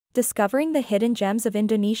Discovering the hidden gems of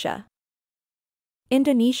Indonesia.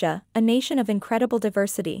 Indonesia, a nation of incredible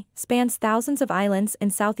diversity, spans thousands of islands in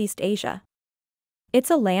Southeast Asia.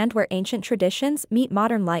 It's a land where ancient traditions meet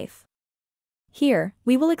modern life. Here,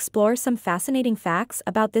 we will explore some fascinating facts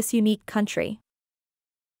about this unique country.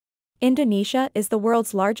 Indonesia is the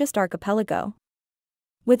world's largest archipelago.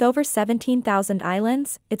 With over 17,000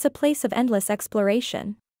 islands, it's a place of endless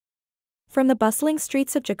exploration. From the bustling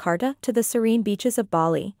streets of Jakarta to the serene beaches of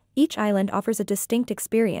Bali, each island offers a distinct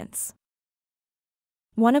experience.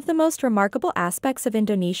 One of the most remarkable aspects of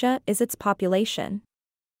Indonesia is its population.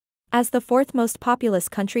 As the fourth most populous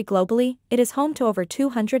country globally, it is home to over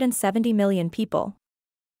 270 million people.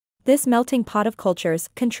 This melting pot of cultures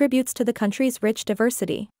contributes to the country's rich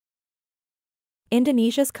diversity.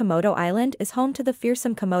 Indonesia's Komodo Island is home to the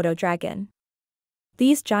fearsome Komodo dragon.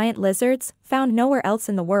 These giant lizards, found nowhere else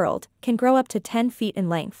in the world, can grow up to 10 feet in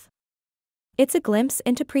length. It's a glimpse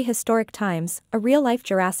into prehistoric times, a real-life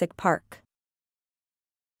Jurassic Park.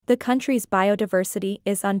 The country's biodiversity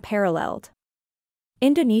is unparalleled.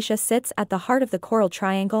 Indonesia sits at the heart of the Coral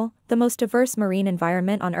Triangle, the most diverse marine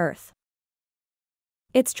environment on Earth.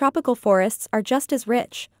 Its tropical forests are just as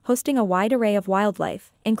rich, hosting a wide array of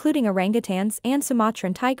wildlife, including orangutans and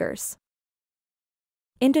Sumatran tigers.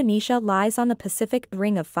 Indonesia lies on the Pacific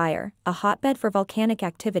Ring of Fire, a hotbed for volcanic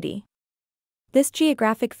activity. This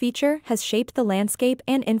geographic feature has shaped the landscape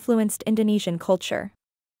and influenced Indonesian culture.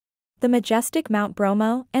 The majestic Mount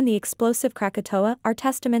Bromo and the explosive Krakatoa are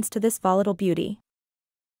testaments to this volatile beauty.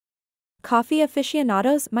 Coffee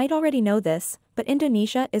aficionados might already know this, but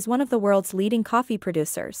Indonesia is one of the world's leading coffee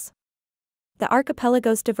producers. The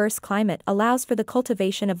archipelago's diverse climate allows for the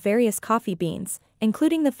cultivation of various coffee beans,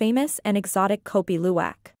 including the famous and exotic Kopi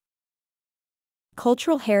Luwak.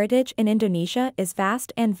 Cultural heritage in Indonesia is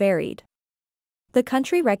vast and varied. The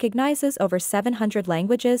country recognizes over 700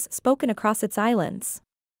 languages spoken across its islands.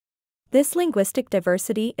 This linguistic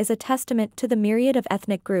diversity is a testament to the myriad of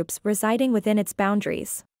ethnic groups residing within its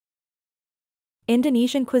boundaries.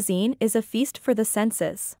 Indonesian cuisine is a feast for the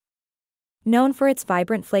senses. Known for its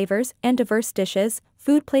vibrant flavors and diverse dishes,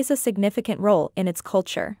 food plays a significant role in its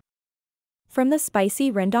culture. From the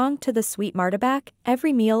spicy rendang to the sweet martabak,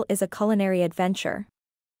 every meal is a culinary adventure.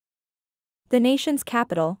 The nation's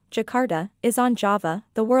capital, Jakarta, is on Java,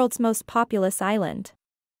 the world's most populous island.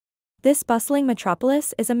 This bustling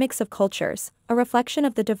metropolis is a mix of cultures, a reflection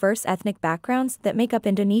of the diverse ethnic backgrounds that make up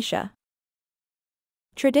Indonesia.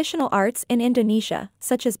 Traditional arts in Indonesia,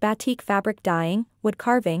 such as batik fabric dyeing, wood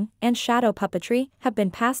carving, and shadow puppetry, have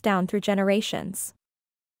been passed down through generations.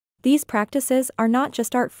 These practices are not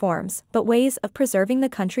just art forms, but ways of preserving the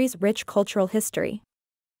country's rich cultural history.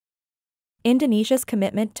 Indonesia's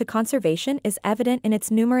commitment to conservation is evident in its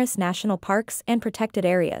numerous national parks and protected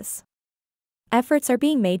areas. Efforts are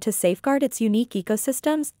being made to safeguard its unique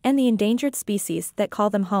ecosystems and the endangered species that call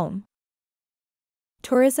them home.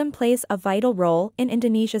 Tourism plays a vital role in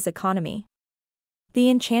Indonesia's economy. The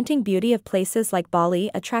enchanting beauty of places like Bali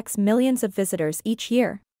attracts millions of visitors each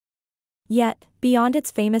year. Yet, beyond its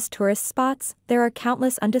famous tourist spots, there are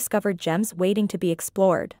countless undiscovered gems waiting to be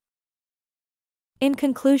explored. In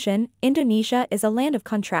conclusion, Indonesia is a land of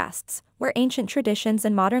contrasts, where ancient traditions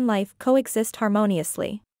and modern life coexist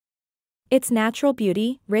harmoniously. Its natural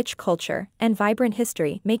beauty, rich culture, and vibrant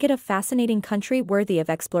history make it a fascinating country worthy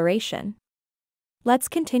of exploration. Let's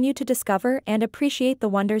continue to discover and appreciate the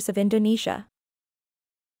wonders of Indonesia.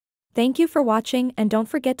 Thank you for watching, and don't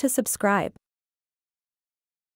forget to subscribe.